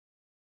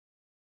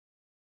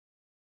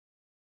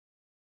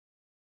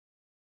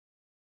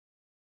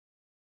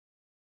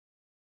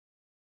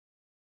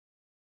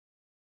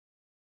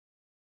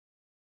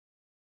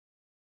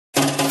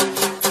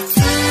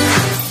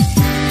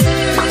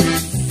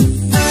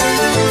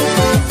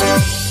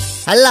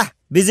హల్లా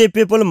busy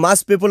people,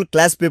 mass people,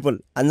 class people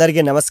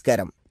అందరికీ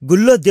నమస్కారం.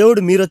 గుళ్ళో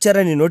దేవుడు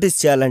మీరొచ్చారని నోటీస్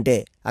చేయాలంటే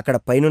అక్కడ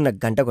పైనున్న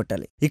గంట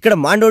కొట్టాలి. ఇక్కడ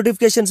మా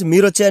నోటిఫికేషన్స్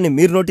మీరొచ్చాయని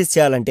మీరు నోటీస్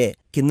చేయాలంటే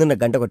కిందున్న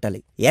గంట కొట్టాలి.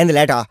 ఏంది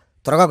లేటా,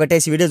 త్వరగా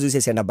కొట్టేసి వీడియో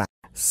చూసేసేయండి అబ్బా.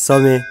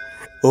 స్వామి,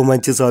 ఓ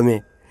మంచి స్వామి,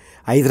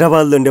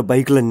 హైదరాబాద్లో ఉండే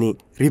బైకులన్నీ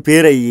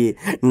రిపేర్ అయ్యి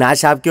నా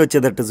షాప్కి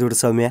వచ్చేదట్టు చూడు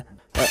స్వామి.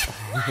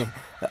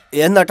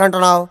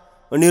 ఏందటంటున్నావు?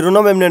 నీ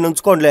రుణం మేము నేను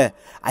ఉంచుకోండిలే.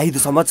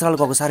 5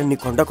 సంవత్సరాలకు ఒకసారి నీ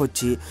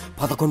కొండకొచ్చి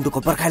 11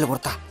 కొబ్బరికాయలు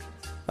కొడతా.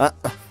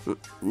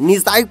 నీ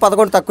స్థాయికి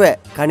 11 తక్కువే,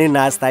 కానీ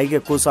నా స్థాయికి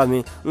ఎక్కువ స్వామి.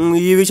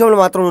 ఈ విషయంలో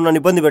మాత్రం నన్ను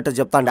ఇబ్బంది పెట్టదు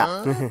చెప్తాండా.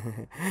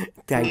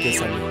 థ్యాంక్ యూ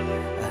స్వామి.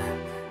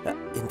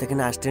 ఇంతకీ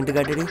నా అసిస్టెంట్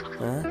గాడి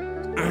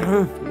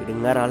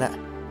ఇంకా రాలే.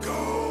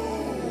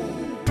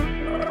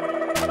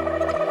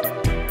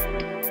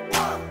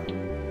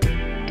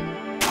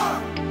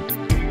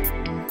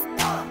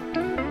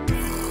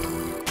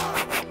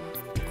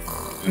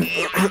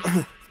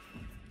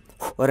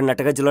 ఒరే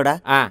నట్టగజ్జలోడా,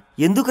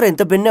 ఎందుకురా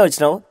ఇంత బెన్నే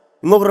వచ్చినావు?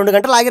 ఇంకొక 2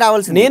 గంటలు ఆగి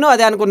రావాల్సింది. నేను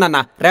అదే అనుకున్నా,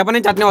 రేపటి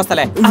నుంచి అట్నే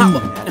వస్తలే.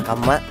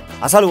 అమ్మా,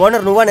 అసలు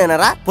ఓనర్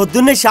నువ్వనేనారా?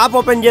 పొద్దున్నే షాప్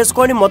ఓపెన్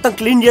చేసుకొని మొత్తం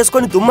క్లీన్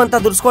చేసుకొని దుమ్మంతా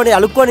దురుసుకొని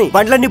అలుక్కొని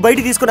బండ్లన్నీ బయట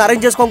తీసుకుని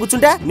అరేంజ్ చేసుకొని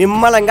కూర్చుంటే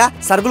నిమ్మలంగా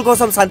సరుకుల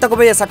కోసం సంతకు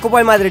పోయే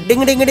సక్కుపోయి మాదిరి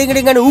డింగ్ డింగ్ డింగ్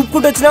డింగ్ అని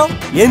ఊపుకుంటూ వచ్చినావు.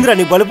 ఏంద్రా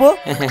నీ బలుపు?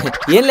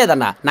 ఏం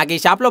లేదన్నా, నాకు ఈ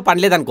షాప్ లో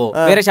పని లేదనుకో,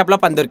 వేరే షాప్ లో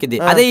పని దొరికింది.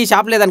 అదే ఈ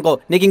షాప్ లేదనుకో,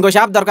 నీకు ఇంకో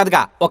షాప్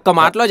దొరకదుగా. ఒక్క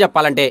మాటలో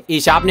చెప్పాలంటే ఈ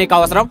షాప్ నీకు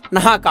అవసరం,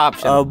 నాకు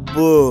ఆప్షన్.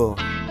 అబ్బో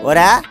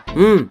ఓరా,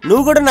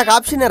 నువ్వు కూడా నాకు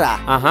ఆప్షనేరా.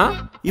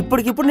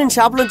 ఇప్పటికిప్పుడు నేను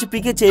షాప్ లోంచి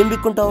పీకేచ్చి ఏం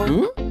పీక్కుంటావు?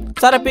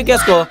 సరే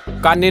పీకేసుకో,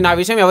 కానీ నా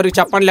విషయం ఎవరికి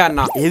చెప్పండిలే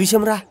అన్న. ఏ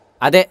విషయం రా?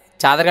 అదే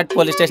చాదరగట్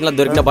పోలీస్ స్టేషన్ లో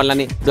దొరికిన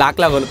బండ్లని బ్లాక్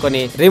లా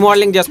కొనుక్కొని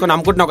రీమోడలింగ్ చేసుకుని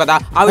అమ్ముకుంటున్నావు కదా,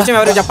 ఆ విషయం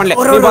ఎవరికి చెప్పండి.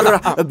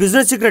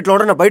 బిజినెస్ సీక్రెట్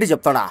లోడన్నా బయట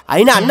చెప్తాడా?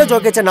 అయినా అన్న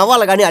జోకేచ్చా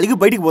నవ్వాలి కానీ అలిగి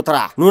బయటికి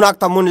పోతారా? నువ్వు నాకు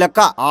తమ్ముని లెక్క.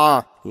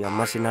 ఈ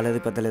అమ్మ చిన్న లేదు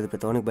పెద్ద లేదు,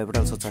 పెద్దవానికి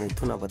భయపడాల్సి వచ్చాను.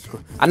 ఇత్తు నా బతుకు.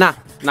 అన్నా,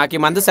 నాకు ఈ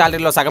మందు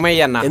శాలరీలో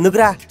సగమయ్యి అన్న.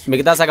 ఎందుకురా?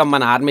 మిగతా సగం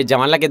మన ఆర్మీ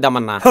జవాన్లకి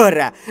ఇద్దామన్నా.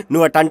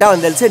 నువ్వు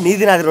అట్టంటావని తెలిసి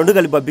నీది నాది 2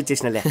 కలిపి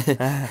పంపించేసినలే.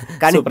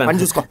 కానీ పని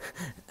చూసుకో.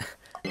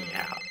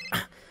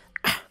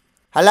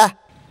 Hello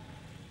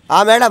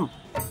madam,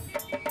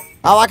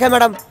 okay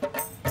madam,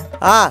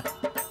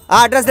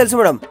 address తెలుసు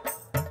మేడం.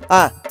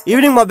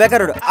 ఈవినింగ్ మా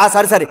బేకరుడు.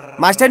 సరే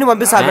మా స్టేట్ని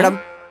పంపిస్తా మేడం.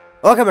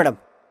 Okay madam.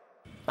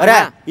 అరే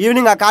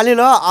ఈవినింగ్ ఆ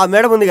కాలనీలో ఆ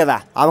మేడం ఉంది కదా,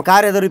 ఆమె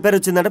కార్ ఏదో రిపేర్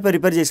వచ్చిందంటే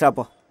రిపేర్ చేసి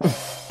రాపో.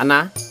 అన్నా,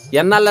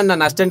 ఎన్నాళ్ళని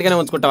నన్ను అసిస్టెంట్ గానే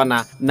ఉంచుకుంటావన్నా?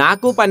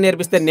 నాకు పని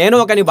నేర్పిస్తే నేను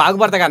ఒక నీ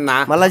బాగుపడతా కన్నా.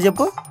 మళ్ళా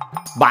చెప్పు.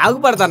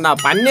 బాగుపడతా,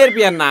 పని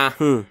నేర్పి అన్నా.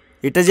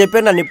 ఇట్ట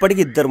చెప్పే నన్ను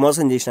ఇప్పటికి 2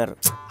 మోసం చేసినారు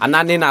అన్నా.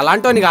 నేను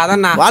అలాంటి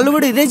కాదన్నా. వాళ్ళు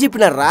కూడా ఇదే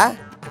చెప్పినారా.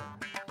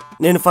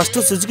 నేను ఫస్ట్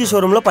సుజుకి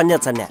షోరూమ్ లో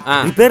పనిచేస్తాను.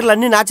 రిపేర్లు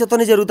అన్ని నా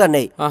చేతోనే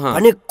జరుగుతున్నాయి.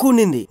 పని ఎక్కువ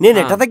ఉండింది. నేను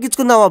ఎట్ట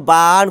తగ్గించుకుందామా బా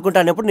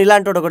అనుకుంటానప్పుడు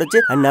నీలాంటి వాడు కూడా వచ్చి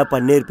అన్న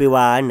పని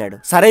నేర్పివా అన్నాడు.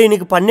 సరే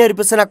నీకు పని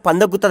నేర్పిస్తే నాకు పని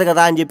తగ్గుతుంది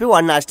కదా అని చెప్పి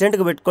వాడిని అసిస్టెంట్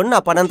కి పెట్టుకుని నా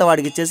పని అంతా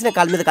వాడికి ఇచ్చేసి నేను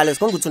కాలు మీద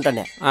కాలేసుకొని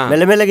కూర్చుంటాను.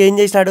 మెల్లమెల్లగా ఏం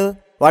చేసినాడు,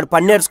 వాడు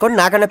పని నేర్చుకొని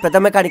నాకన్నా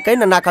పెద్ద మెకానిక్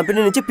అయి నా కంపెనీ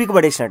నుంచి పీకు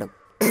పడేసినాడు.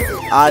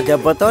 ఆ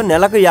దెబ్బతో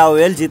నెలకు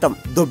 50,000 జీతం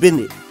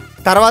దొబ్బింది.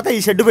 తర్వాత ఈ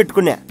షెడ్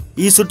పెట్టుకున్నా.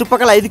 ఈ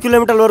చుట్టుపక్కల 5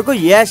 కిలోమీటర్ల వరకు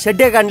ఏ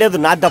షెడ్డే కనలేదు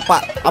నా తప్ప.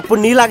 అప్పుడు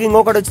నీలాగా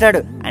ఇంకొకటి వచ్చినాడు,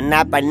 అన్నా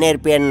పని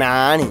నేర్పి అన్నా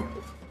అని.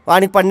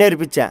 వానికి పని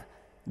నేర్పించా.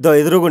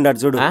 ఎదురుగుండాడు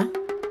చూడు,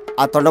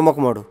 ఆ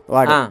తొండముఖమోడు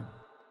వాడు.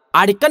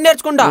 ఆడిక్కడ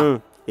నేర్చుకుంటా,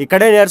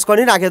 ఇక్కడే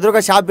నేర్చుకొని నాకు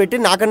ఎదురుగా షాప్ పెట్టి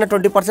నాకన్నా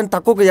 20%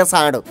 తక్కువ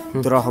చేస్తాడు.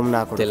 ద్రోహం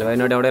నాకు.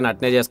 తెలివైనోడు ఎవడైనా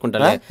అట్నే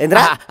చేసుకుంటాడు.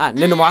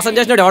 నిన్ను మోసం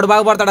చేసినాడు ఎవడు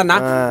బాగుపడతాడన్నా?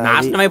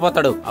 నాశనం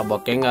అయిపోతాడు. ఆ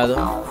బొక్కేం కాదు.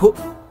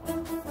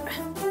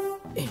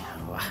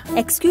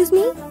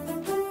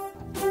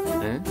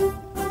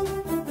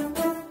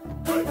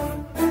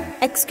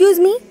 ఎక్స్క్యూజ్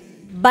మీ,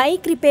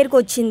 బైక్ రిపేర్కి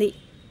వచ్చింది.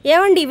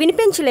 ఏమండి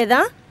వినిపించలేదా?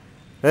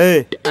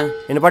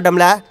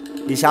 వినపడ్డంలా.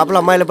 ఈ షాపులో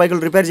అమ్మాయిల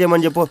బైకులు రిపేర్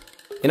చేయమని చెప్పు.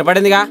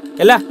 వినపడిందిగా,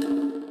 ఎలా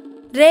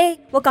రే?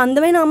 ఒక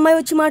అందమైన అమ్మాయి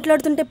వచ్చి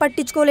మాట్లాడుతుంటే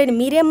పట్టించుకోలేని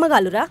మీరే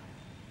అమ్మగాలురా?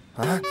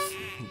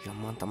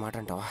 అంత మాట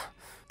అంటావా?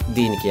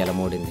 దీనికి ఎలా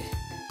మూడింది?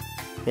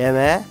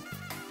 ఏమే,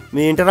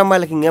 మీ ఇంటర్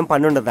అమ్మాయిలకి ఇంకేం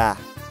పని ఉండదా?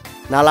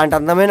 నాలాంటి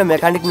అందమైన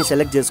మెకానిక్ని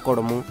సెలెక్ట్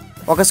చేసుకోవడము,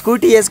 ఒక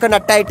స్కూటీ వేసుకొని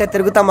అట్టా ఇట్టా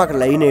తిరుగుతాం మాకు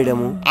లైన్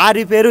వేయడము, ఆ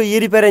రిపేరు ఈ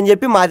రిపేర్ అని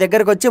చెప్పి మా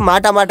దగ్గరకు వచ్చి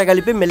మాట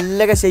కలిపి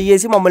మెల్లగా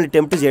చెయ్యేసి మమ్మల్ని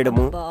టెంప్ట్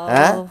చేయడము.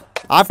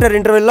 ఆఫ్టర్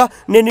ఇంటర్వెల్లో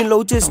నేను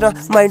లవ్ చేసిన,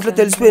 మా ఇంట్లో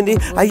తెలిసిపోయింది,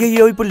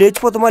 అయ్యయ్యో ఇప్పుడు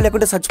లేచిపోతామా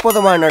లేకుంటే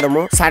చచ్చిపోతామా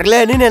అనడము. సర్లే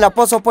అని నేను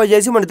అప్పో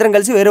చేసి మన ఇద్దరం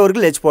కలిసి వేరే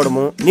ఊరికి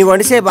లేచిపోవడము. నీ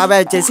వండిసే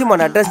బాబాయ్ వచ్చేసి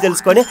మన అడ్రస్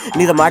తెలుసుకొని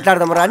నీతో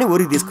మాట్లాడదామరా అని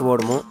ఊరికి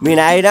తీసుకుపోవడము. మీ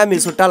నాయన మీ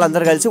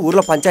చుట్టాలందరూ కలిసి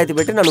ఊర్లో పంచాయతీ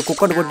పెట్టి నన్ను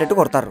కుక్కను కొట్టినట్టు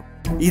కొడతారు.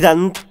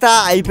 ఇదంతా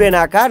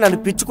అయిపోయినాక నన్ను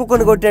పిచ్చి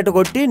కుక్కను కొట్టినట్టు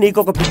కొట్టి నీకు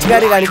ఒక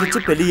పిచ్చిగారి కానికిచ్చి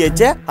పెళ్లి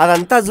చేచ్చే.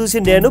 అదంతా చూసి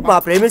నేను మా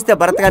ప్రేమిస్తే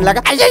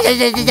భరతగానిలాగా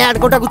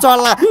అనుకుంటా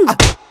కూర్చోవాలా?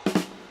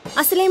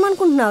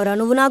 అసలేమనుకుంటున్నావురా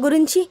నువ్వు నా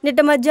గురించి?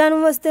 నిట్ట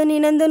మధ్యాహ్నం వస్తే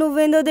నేనేందో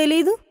నువ్వేందో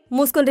తెలీదు.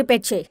 మూసుకొని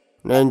రిపేర్ చేయి.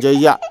 నేను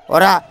చెయ్యా.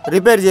 ఓరా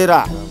రిపేర్ చేయరా.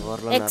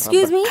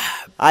 Excuse me.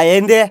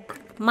 ఏంది?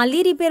 మళ్ళీ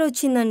రిపేర్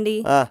వచ్చిందండి.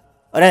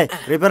 అరే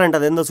రిపేర్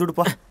అంటది ఏందో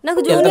చూడుపో. నాకు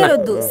జూనియర్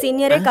వద్దు,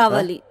 సీనియరే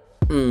కావాలి.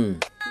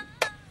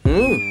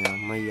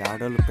 అమ్మాయి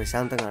ఆడోళ్ళు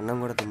ప్రశాంతంగా అన్నం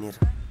కూడా తిన్నారు.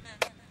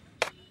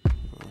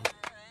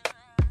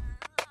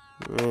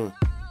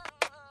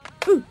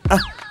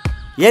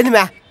 ఏంది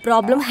మ్యా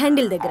ప్రాబ్లం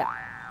హ్యాండిల్ దగ్గర.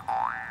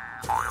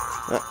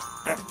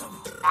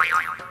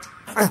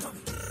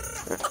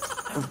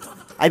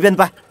 అయిపోయింది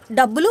పా.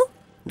 డబ్బులు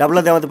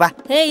డబ్బులు దేవద్దు పా.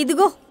 హే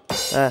ఇదిగో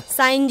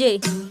సైన్ చేయి.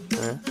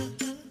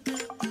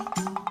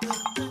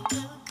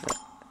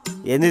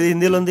 ఏంది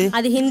హిందీలో ఉంది?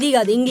 అది హిందీ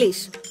కాదు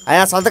ఇంగ్లీష్.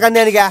 అయినా సంతకం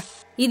దేనిగా?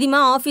 ఇది మా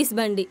ఆఫీస్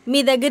బండి, మీ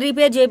దగ్గర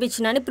రిపేర్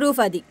చేయించిన అని ప్రూఫ్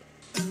అది.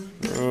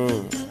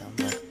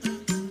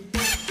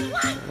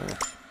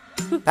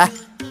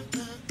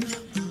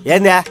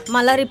 ఏందా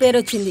మళ్ళా రిపేర్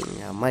వచ్చింది.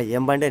 అమ్మా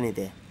ఏం బండి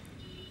నీదే?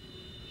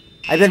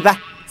 అయిపోయింది పా.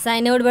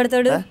 సైన్ ఎవడు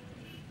పెడతాడు?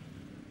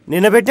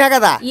 నిన్న పెట్టా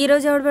కదా. ఈ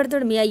రోజు ఎవడు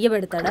పెడతాడు? మీ అయ్య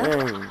పెడతాడా?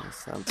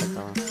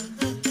 సంతకం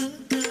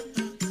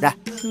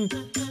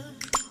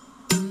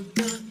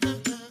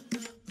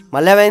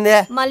మళ్ళీ ఏమైంది?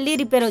 మళ్ళీ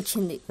రిపేర్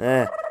వచ్చింది.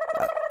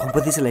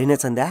 కొంపతీసి లైన్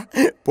వచ్చిందా?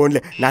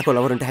 పోన్లే, నాకు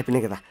లవర్ ఉంటే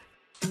హ్యాపీనే కదా.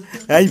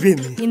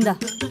 అయిపోయింది. ఇందా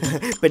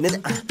పెన్నది.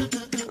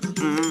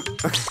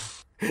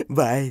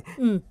 బాయ్.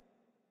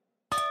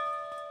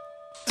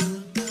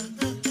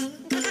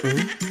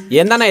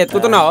 ఏందన్నా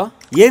ఎత్తుకుతున్నావు?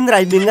 ఏంద్రా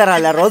మింగా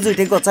రాలే? రోజు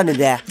ఇటుకి వచ్చాను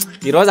ఇదే.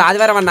 ఈ రోజు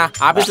ఆదివారం అన్న,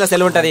 ఆఫీస్ లో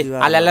సెలవు ఉంటది,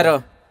 వాళ్ళు వెళ్ళరు.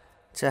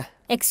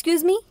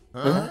 Excuse me.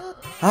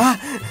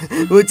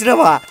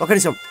 వచ్చినావా? ఒక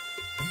నిమిషం.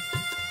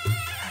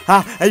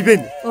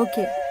 అయిపోయింది.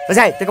 Okay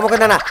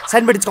తిక్కమొక్కదానా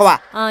sign పెట్టించుకోవా?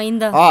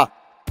 ఇందా.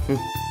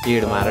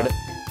 ఈడు మారడు.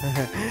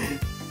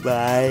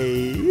 బాయ్.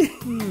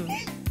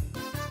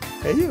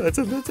 అయ్యో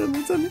వచ్చండి వచ్చండి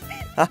వచ్చండి.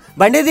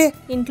 బండేది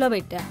ఇంట్లో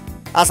పెట్టా.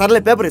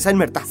 సర్లే పేపర్ సైన్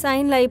పెడతా.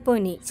 సైన్లు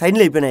అయిపోయినాయి.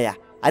 సైన్లు అయిపోయినాయా?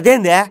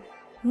 అదేందే?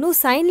 నువ్వు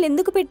సైన్లు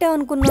ఎందుకు పెట్టావు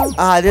అనుకున్నావు?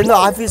 అదేందో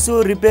ఆఫీసు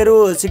రిపేరు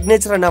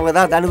సిగ్నేచర్ అన్నావు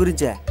కదా, దాని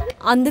గురించే.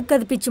 అందుకు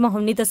కదా పిచ్చి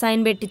మొహం నీతో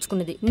సైన్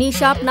పెట్టించుకున్నది. నీ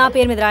షాప్ నా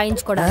పేరు మీద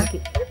రాయించుకోవడానికి.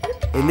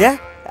 ఏందే?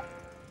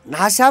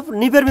 నా షాప్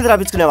నీ పేరు మీద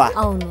రాపించుకునేవా?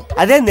 అవును.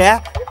 అదేందే?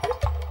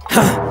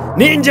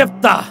 నేను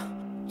చెప్తా.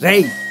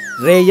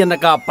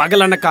 రేయనక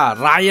పగలనక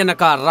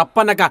రాయనక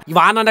రప్పనక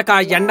వాననక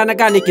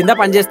ఎండనక నీ కింద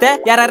పనిచేస్తే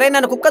ఎర్రరే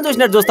నన్ను కుక్క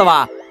చూసినట్టు చూస్తావా?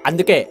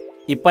 అందుకే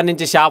ఇప్పటి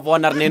నుంచి షాప్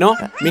ఓనర్ నేను.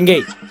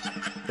 మింగేయ్.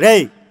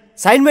 రేయ్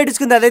సైన్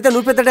పెట్టించుకుంది అదైతే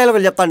నువ్వు పెద్ద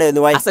డైలాగులు చెప్తాండే.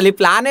 అసలు ఈ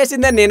ప్లాన్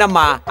వేసిందే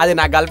నేనమ్మా, అది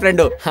నా గర్ల్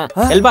ఫ్రెండ్.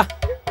 ఎల్బా,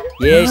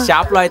 ఏ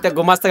షాప్ లో అయితే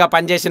గుమస్తగా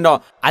పనిచేసిండో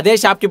అదే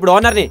షాప్ కి ఇప్పుడు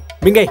ఓనర్ ని.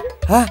 మింగేయ్.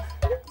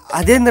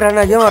 అదేంద్రా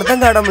నాకేం అర్థం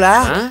కావడంలా.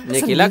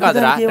 నీకు ఇలా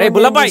కాదురా రే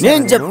బుల్లబాయ్,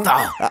 నేను చెప్తా.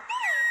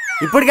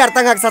 ఇప్పటికీ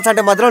అర్థం కాక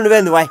అంటే మధ్యలో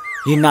నువ్వేంది వాయ్?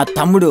 ఈ నా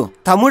తమ్ముడు.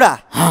 తమ్ముడా?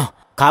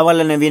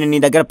 కావాలని వీని నీ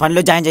దగ్గర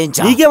పనిలో జాయిన్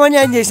చేయించా. నీకేమని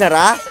జాయిన్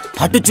చేశారా?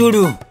 అటు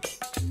చూడు.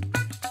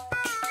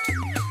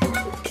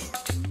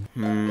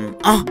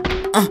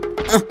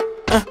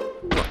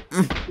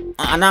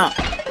 అన్నా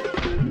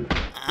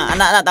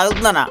అన్నా అన్నా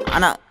తగులుతుందన్నా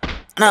అన్నా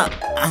అన్నా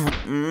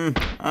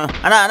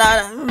అన్నా అన్నా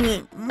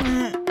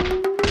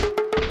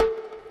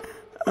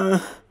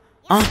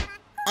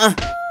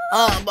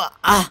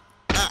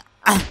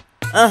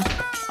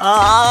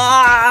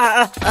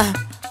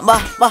బా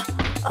బా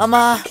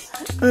అమ్మా.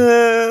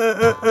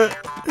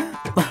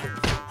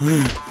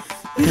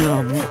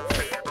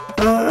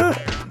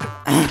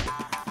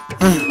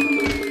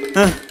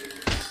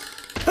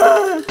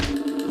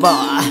 బా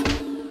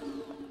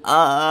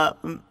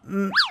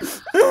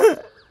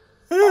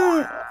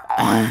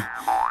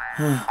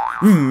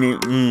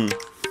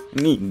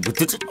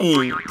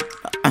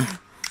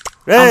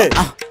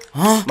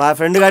మా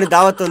ఫ్రెండ్ గారి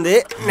దావత్ ఉంది,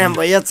 నేను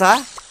పోయొచ్చా?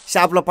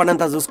 షాప్ లో పని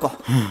అంతా చూసుకో.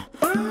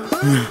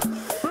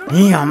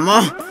 ఈ అమ్మ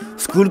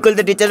స్కూల్కి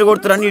వెళ్తే టీచర్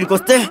కొడుతున్నాను, వీడికి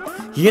వస్తే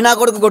ఈ నా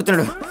కొడుకు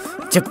కొడుతున్నాడు.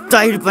 చెప్తా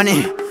వీడి పని.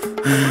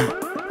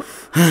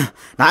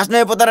 నాశనం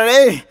అయిపోతారా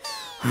రే.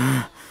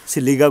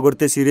 సిల్లీగా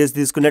కొడితే సీరియస్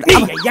తీసుకున్నట్టు.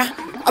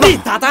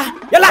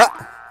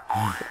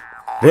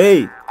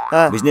 రేయ్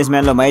బిజినెస్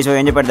మ్యాన్ లో మహేష్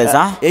ఏం చెప్పాడు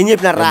తెలుసా? ఏం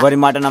చెప్పినారా? ఎవరి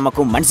మాట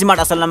నమ్మకం, మనిషి మాట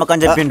అసలు నమ్మకం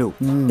అని చెప్పిండు.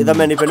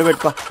 ఇదమ్మా నీ పెన్ను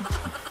పెట్టుకో.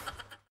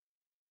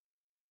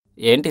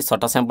 ఏంటి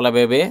సొట్ట సింపుల్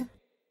బేబీ?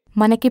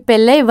 మనకి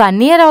పెళ్ళై 1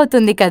 year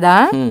అవుతుంది కదా.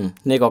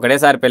 నీకు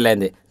ఒకటేసారి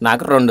పెళ్ళైంది,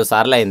 నాకు 2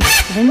 సార్లు అయింది.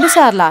 2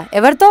 సార్లా?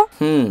 ఎవరితో?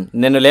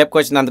 నిన్ను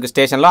లేపుకొచ్చినందుకు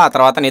స్టేషన్ లో, ఆ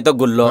తర్వాత నీతో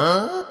గుళ్ళో.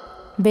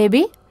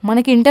 బేబీ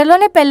మనకి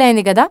ఇంటర్లోనే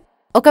పెళ్ళైంది కదా,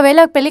 ఒకవేళ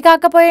పెళ్లి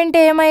కాకపోయింటే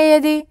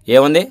ఏమయ్యేది?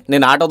 ఏముంది,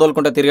 నేను ఆటో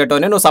తోలుకుంటూ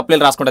తిరిగేటోని, నువ్వు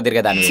సప్లీలు రాసుకుంటూ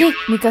తిరిగేదాన్ని.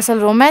 నీకు అసలు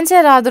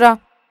రొమాన్సే రాదురా.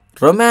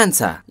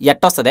 రొమాన్సా?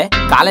 ఎట్టొస్తదే?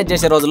 కాలేజ్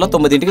చేసే రోజుల్లో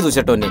 9ంటికి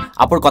చూసేటోని,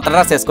 అప్పుడు కొత్త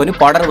డ్రెస్ వేసుకొని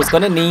పౌడర్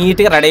పూసుకొని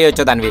నీట్ గా రెడీ అయ్యి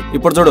వచ్చేదానివి.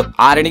 ఇప్పుడు చూడు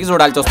 6ంటికి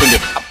చూడాల్సి వస్తుంది.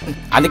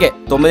 అందుకే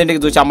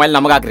 9ంటికి చూసి అమ్మాయిలు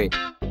నమ్మగాకరి.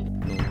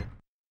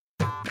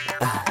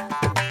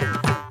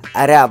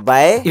 అరే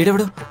అబ్బాయి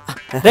ఈడెవడు?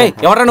 రే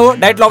ఎవరా నువ్వు?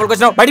 డైట్ లోపలికి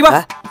వచ్చినావు, బయటివా.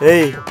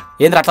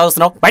 ఏంద్ర అట్లా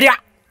చూస్తున్నావు? బయటివా.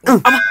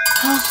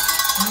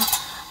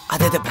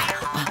 అదే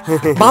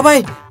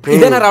బాబాయ్,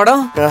 ఇదేనా రావడం?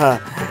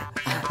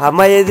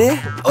 అమ్మాయి ఏది?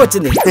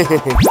 వచ్చింది.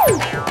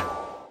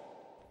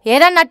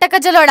 ఏరా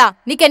నట్టకజ్జలోడా,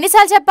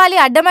 నీకెన్నిసార్లు చెప్పాలి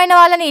అడ్డమైన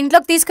వాళ్ళని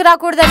ఇంట్లోకి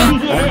తీసుకురాకూడదని?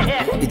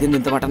 ఇది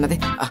ఇంత మాట అన్నది.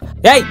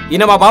 ఏయ్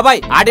ఈయన మా బాబాయ్.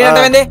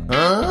 ఆటేంది?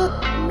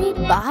 మీ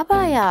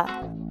బాబాయా?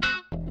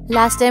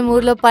 లాస్ట్ టైం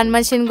ఊర్లో పని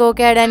మనిషిని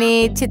గోకాడని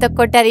చితక్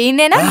కొట్టారు,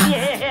 ఈయనేనా?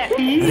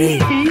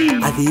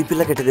 అది ఈ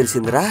పిల్లకట్ట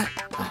తెలిసిందిరా.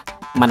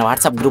 మన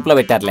వాట్సాప్ గ్రూప్ లో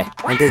పెట్టారులే.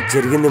 అంటే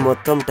జరిగింది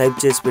మొత్తం టైప్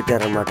చేసి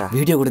పెట్టారన్నమాట.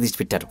 వీడియో కూడా తీసి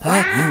పెట్టారు.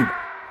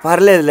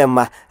 పర్లేదులే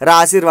అమ్మా, రా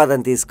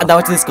ఆశీర్వాదం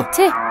తీసుకో. తీసుకో.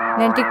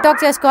 నేను టిక్ టాక్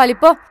చేసుకోవాలి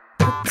పో.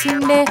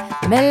 వచ్చిండే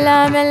మెల్ల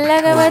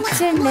మెల్లగా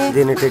వచ్చిండే.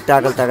 దీన్ని టిక్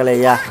టాకులు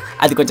తగలయ్యా.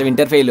 అది కొంచెం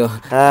ఇంటర్ ఫెయిల్.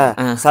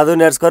 చదువు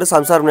నేర్చుకోరు,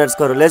 సంసారం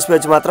నేర్చుకోరు, లేచిపోయి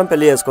వచ్చి మాత్రం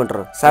పెళ్లి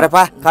చేసుకుంటారు.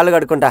 సరేపా, కాళ్ళు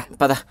కడుకుంటా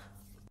పద.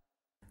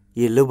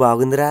 ఇల్లు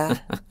బాగుందిరా.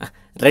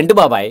 రెండు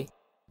బాబాయ్.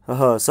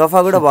 ఓహో, సోఫా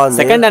కూడా బాగుంది.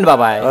 సెకండ్ హ్యాండ్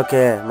బాబాయ్.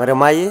 ఓకే, మరి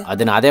అమ్మాయి?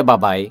 అది నాదే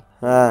బాబాయ్.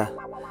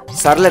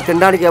 సర్లే,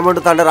 తినడానికి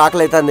ఏమంటుందంటే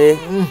ఆకలి అవుతుంది.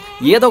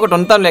 ఏదో ఒకటి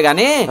ఉంటానులే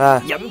గానీ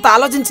ఎంత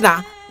ఆలోచించినా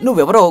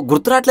నువ్వెవరో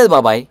గుర్తు రావట్లేదు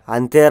బాబాయ్.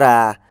 అంతేరా,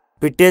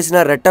 పిట్టేసిన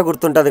రెట్ట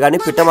గుర్తుంటది కానీ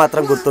పిట్ట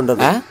మాత్రం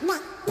గుర్తుంటది.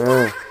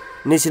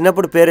 నీ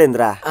చిన్నప్పుడు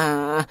పేరేంద్రా?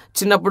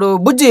 చిన్నప్పుడు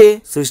బుజ్జి.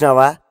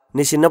 చూసినావా,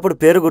 నీ చిన్నప్పుడు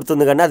పేరు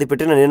గుర్తుంది కానీ అది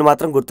పెట్టిన నేను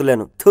మాత్రం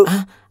గుర్తులేను.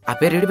 ఆ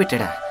పేరు ఏడు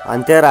పెట్టాడా?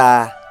 అంతేరా,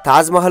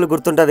 తాజ్ మహల్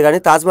గుర్తుంటది కానీ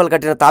తాజ్ మహల్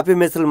కట్టిన తాపీ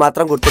మేస్త్రులు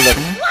మాత్రం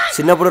గుర్తుండదు.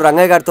 చిన్నప్పుడు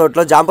రంగయ్య గారి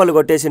తోటలో జాంపలు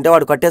కొట్టేసింటే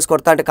వాడు కట్టేసి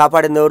కొడతా అంటే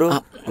కాపాడింది ఎవరు?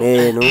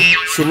 నేను.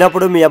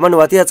 చిన్నప్పుడు మీ అమ్మని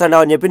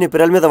వతియచ్చండావు అని చెప్పి నీ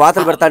పిల్లల మీద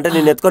వాతలు పెడతా అంటే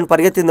నేను ఎత్తుకొని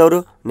పరిగెత్తింది ఎవరు?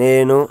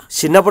 నేను.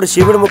 చిన్నప్పుడు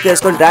శివుడు ముక్కు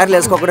వేసుకొని డ్రైర్లు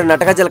వేసుకోకుండా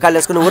నటకజ్జల కాళ్ళు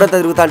వేసుకుని ఊరంతా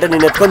తిరుగుతా అంటే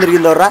నేను ఎత్తుకొని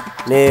తిరిగిందవరా?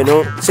 నేను.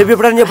 చెప్పి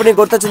ఇప్పుడని చెప్పి నీకు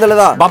గుర్తొచ్చిందో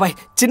లేదా? బాబాయ్,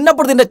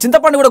 చిన్నప్పుడు తిన్న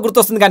చింతపండు కూడా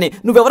గుర్తొస్తుంది కానీ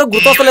నువ్వెవరో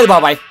గుర్తొస్తలేదు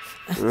బాబాయ్.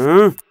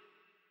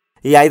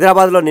 ఈ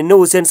హైదరాబాద్ లో నిన్ను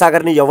హుసేన్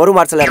సాగర్ ని ఎవరు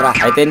మార్చలేరా.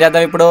 అయితే ఏం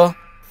చేద్దాం ఇప్పుడు?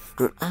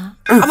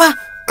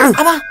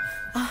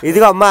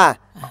 ఇదిగో అమ్మా,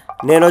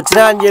 నేను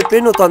వచ్చినా అని చెప్పి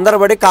నువ్వు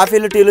తొందరపడి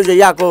కాఫీలు టీలు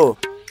చెయ్యాకు,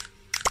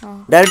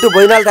 డైరెక్ట్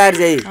భోజనాలు తయారు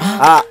చేయి.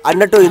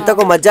 అన్నట్టు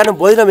ఇంతకు మధ్యాహ్నం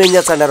భోజనం ఏం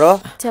చేస్తున్నారు?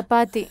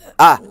 చపాతి.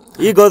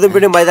 ఈ గోధుమ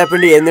పిండి మైదా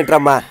పిండి ఏం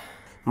తింటారమ్మా?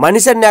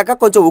 మనిషి అన్నాక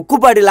కొంచెం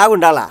ఉక్కుపాటిలాగా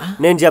ఉండాలా.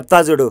 నేను చెప్తా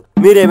చూడు,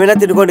 మీరేమైనా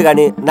తినుకోండి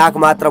కానీ నాకు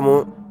మాత్రము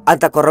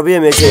అంత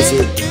కొర్రబియ్యం వేసేసి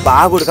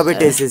బాగా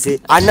ఉడకబెట్టేసేసి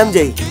అన్నం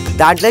చేయి.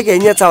 దాంట్లోకి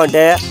ఏం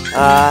చేస్తావంటే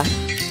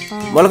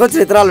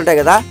మొలకొచ్చిన ఇత్తనాలు ఉంటాయి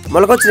కదా,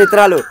 మొలకొచ్చిన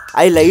ఇత్తనాలు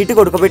అవి లైట్గా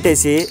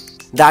ఉడకబెట్టేసి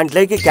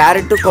దాంట్లోకి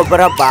క్యారెట్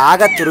కొబ్బరి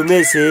బాగా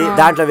తురిమేసి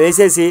దాంట్లో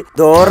వేసేసి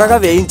దూరగా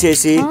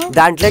వేయించేసి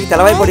దాంట్లోకి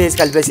తెల్లవాయి పొడి వేసి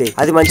కలిపేసి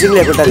అది మంచిగా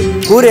లేకుంటది.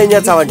 కూర ఏం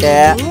చేస్తావంటే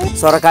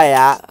సొరకాయ,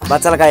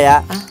 బచ్చలకాయ,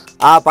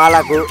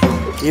 పాలాకు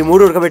ఈ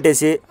మూడు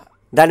ఉడకబెట్టేసి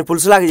దాన్ని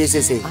పులుసులాగా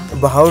చేసేసి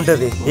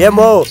బాగుంటది.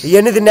 ఏమో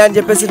ఇవన్నీ తిన్నా అని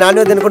చెప్పేసి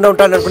నాన్న తినకుండా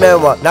ఉంటాను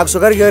అనుకున్నావేమో. నాకు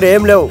షుగర్ గివర్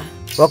ఏం లేవు.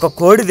 ఒక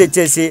కోడి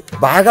తెచ్చేసి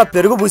బాగా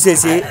పెరుగు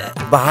పూసేసి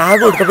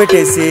బాగా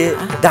ఉడకబెట్టేసి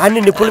దాన్ని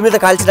నిప్పుల మీద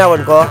కాల్చినావు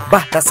అనుకో,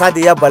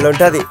 కసాదియా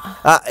బలుంటది.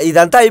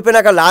 ఇదంతా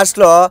అయిపోయినాక లాస్ట్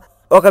లో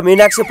ఒక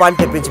మీనాక్షి పాన్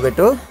తెప్పించి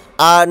పెట్టు.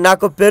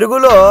 నాకు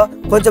పెరుగులో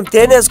కొంచెం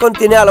తేనె వేసుకొని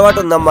తినే అలవాటు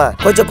ఉందమ్మా,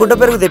 కొంచెం కుంట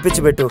పెరుగు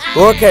తెప్పించి పెట్టు.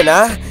 ఓకేనా?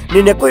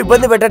 నేను ఎక్కువ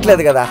ఇబ్బంది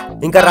పెట్టట్లేదు కదా.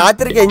 ఇంకా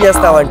రాత్రికి ఏం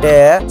చేస్తావంటే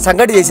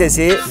సంగటి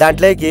చేసేసి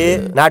దాంట్లోకి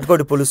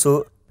నాటుకోడి పులుసు,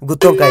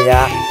 గుత్తొంకాయ,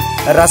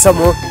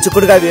 రసము,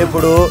 చిక్కుడుకాయ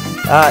వేపుడు,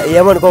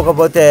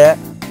 ఏమనుకోకపోతే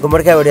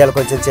గుమ్మడికాయ వడియాలు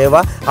కొంచెం చేయవా?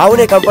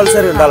 అవునే,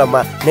 కంపల్సరీ ఉండాలమ్మా.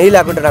 నెయ్యి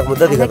లేకుంటే నాకు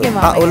ముద్ద దిగదు.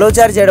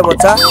 ఉలవచారు చేయడం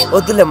వచ్చా?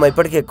 వద్దులేమ్మా,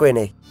 ఇప్పటికీ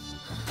ఎక్కువైనాయి.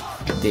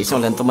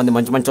 దేశంలో ఎంతమంది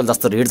మంచి మంచి వాళ్ళు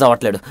వస్తారు, రీడ్స్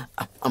అవ్వట్లేడు.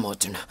 అమ్మ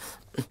వచ్చిండు.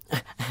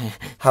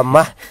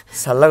 అమ్మా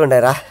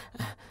చల్లగుండారా.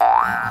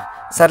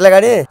 సర్లే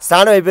గాని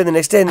స్నానం అయిపోయింది,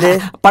 నెక్స్ట్ ఏంది?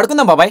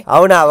 పడుకుందాం బాబాయ్.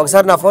 అవునా?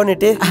 ఒకసారి నా ఫోన్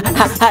ఇట్టి.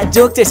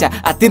 జోక్ చేసా,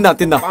 తిందాం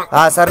తిందాం.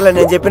 సర్లే,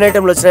 నేను చెప్పిన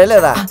ఐటెంలు వచ్చినాయి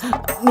లేదా?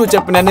 నువ్వు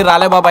చెప్పిన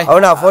రాలే బాబాయ్.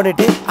 అవునా? ఫోన్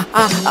ఇట్టి.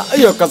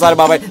 ఒక్కసారి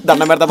బాబాయ్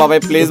దండం పెడతా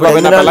బాబాయ్, ప్లీజ్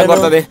బాబాయ్. నా పిల్ల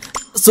కొడుతుంది.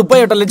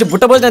 సుబ్బయ్య హోటల్ నుంచి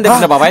బుట్ట భోజనం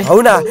తెచ్చిన బాబాయ్.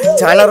 అవునా?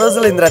 చాలా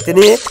రోజులు ఇంద్రా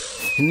తిని.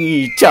 నీ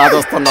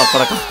చాదొస్తున్నా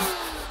అప్పటిక.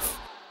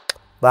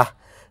 బా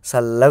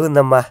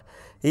చల్లగుందమ్మా.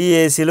 ఈ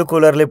ఏసీలు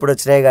కూలర్లు ఇప్పుడు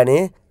వచ్చినాయి గాని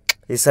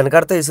ఈ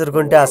సనకడతో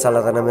ఇసురుకుంటే ఆ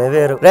చల్లదనమే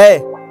వేరు. రే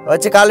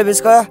వచ్చి కాళ్ళు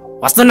తీసుకో.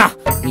 వస్తున్నా.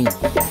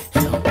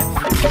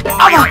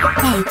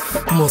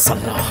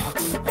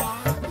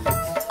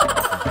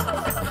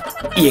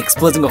 ఈ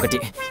ఎక్స్పోజింగ్ ఒకటి.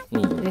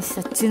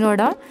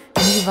 సచ్చినోడా,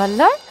 నీ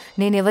వల్ల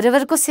నేను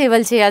ఎవరెవరికో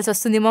సేవలు చేయాల్సి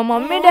వస్తుంది. మా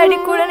మమ్మీ డాడీ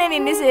కూడా నేను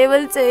ఇన్ని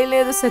సేవలు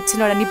చేయలేదు.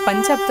 సచ్చినోడా, నీ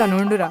పని చెప్తాను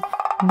ఉండురా.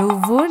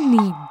 నువ్వు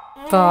నీ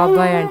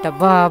బాబాయ్ అంట,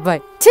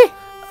 బాబాయ్. ఛీ,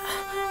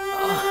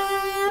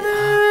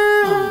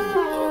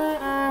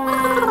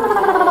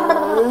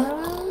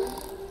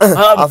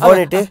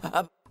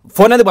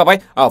 ఫోన్ అది బాబాయ్.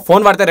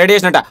 ఫోన్ వాడితే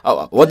రేడియేషన్ అంట,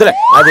 వద్దులే.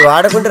 అది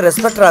వాడకుంటే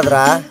రెస్పెక్ట్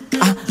రాదురా.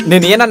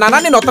 నేను ఏనన్నా,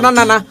 నేను వస్తున్నాను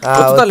నాన్న.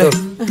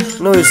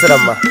 నువ్వు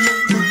ఇస్తారమ్మా.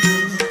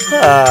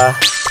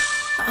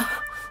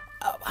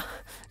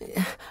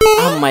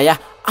 అమ్మయ్యా,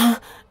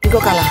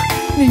 ఇంకొక అలా.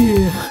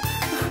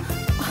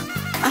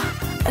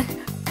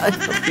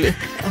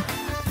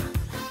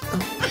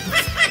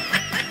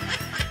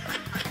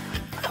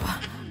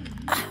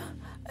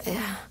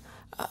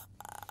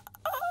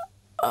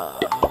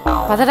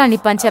 పదరా, నీ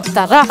పని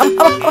చెప్తారా.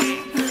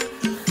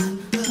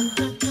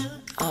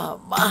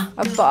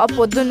 అబ్బా,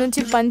 పొద్దున్న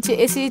నుంచి పని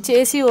చేసి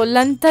చేసి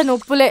ఒళ్ళంతా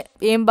నొప్పులే.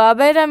 ఏం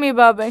బాబాయ్ రా మీ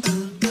బాబాయ్.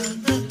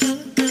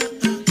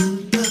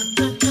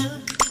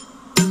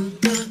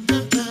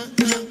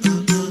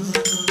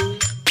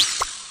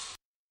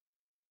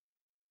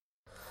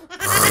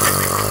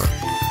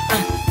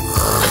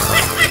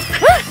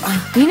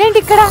 నేనేంటి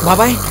ఇక్కడ?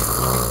 బాబాయ్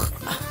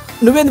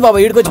నువ్వేంది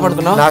బాబాయ్ ఈడికొచ్చి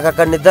పడుకున్నావు? నాకు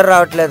అక్కడ నిద్ర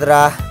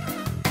రావట్లేదురా.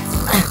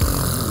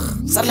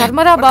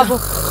 శర్మరా బాబు.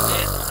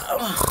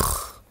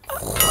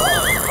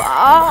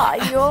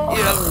 అయ్యో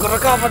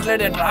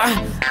కావట్లేదేట్రా.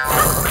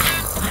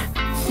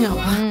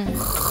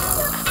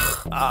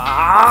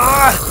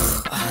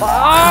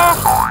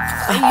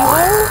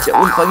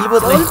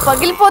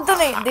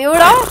 పగిలిపోతున్నాయి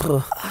దేవుడా.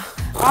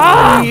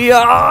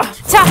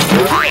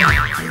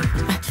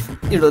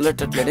 ఇడు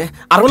వదిలేటట్లేడే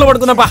అరువులో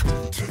పడుకున్నాపా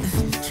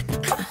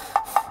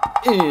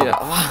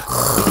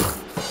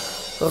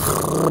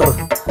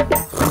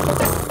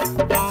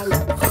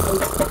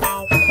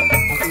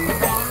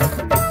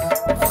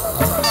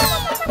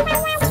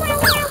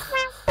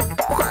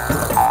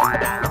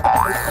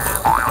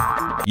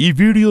ఈ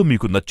వీడియో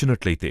మీకు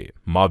నచ్చినట్లయితే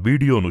మా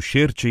వీడియోను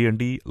షేర్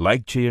చేయండి,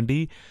 లైక్ చేయండి,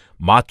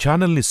 మా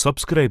ఛానల్ని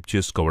సబ్స్క్రైబ్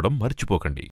చేసుకోవడం మర్చిపోకండి.